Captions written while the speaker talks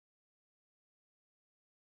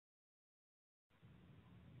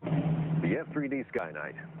the F3D Sky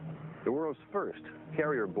Knight, the world's first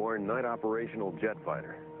carrier-borne night operational jet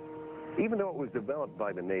fighter. Even though it was developed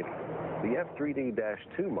by the Navy, the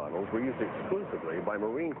F3D-2 models were used exclusively by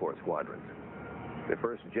Marine Corps squadrons. The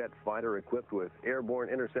first jet fighter equipped with airborne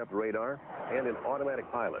intercept radar and an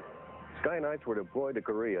automatic pilot, Sky Knights were deployed to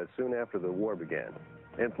Korea soon after the war began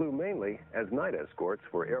and flew mainly as night escorts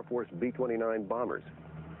for Air Force B-29 bombers.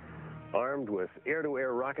 Armed with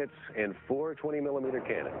air-to-air rockets and 4 20mm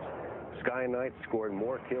cannons, Sky Knight scored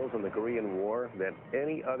more kills in the Korean War than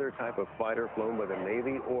any other type of fighter flown by the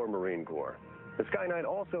Navy or Marine Corps. The Sky Knight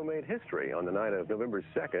also made history on the night of November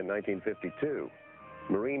 2nd, 1952.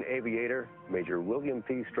 Marine aviator Major William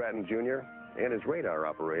T. Stratton, Jr. and his radar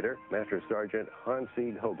operator, Master Sergeant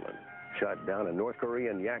Han-Sieg Hoagland, shot down a North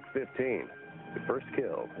Korean Yak-15, the first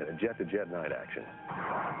kill in a jet-to-jet night action.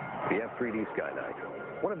 The F3D Sky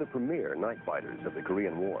Knight, one of the premier night fighters of the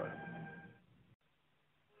Korean War.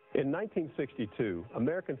 In 1962,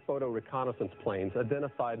 American photo reconnaissance planes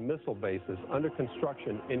identified missile bases under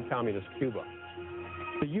construction in communist Cuba.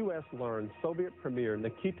 The U.S. learned Soviet Premier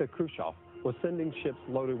Nikita Khrushchev was sending ships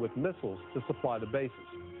loaded with missiles to supply the bases.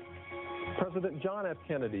 President John F.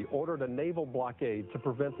 Kennedy ordered a naval blockade to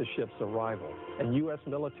prevent the ship's arrival, and U.S.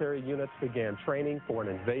 military units began training for an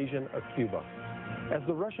invasion of Cuba. As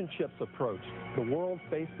the Russian ships approached, the world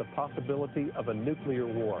faced the possibility of a nuclear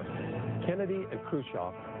war. Kennedy and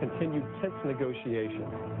Khrushchev continued tense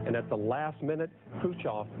negotiations, and at the last minute,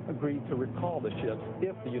 Khrushchev agreed to recall the ships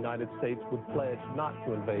if the United States would pledge not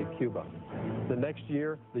to invade Cuba. The next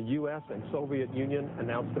year, the U.S. and Soviet Union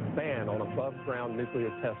announced a ban on above-ground nuclear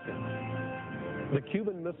testing. The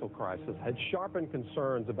Cuban Missile Crisis had sharpened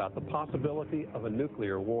concerns about the possibility of a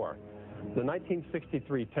nuclear war. The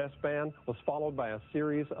 1963 test ban was followed by a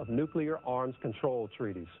series of nuclear arms control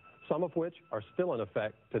treaties, some of which are still in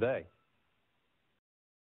effect today.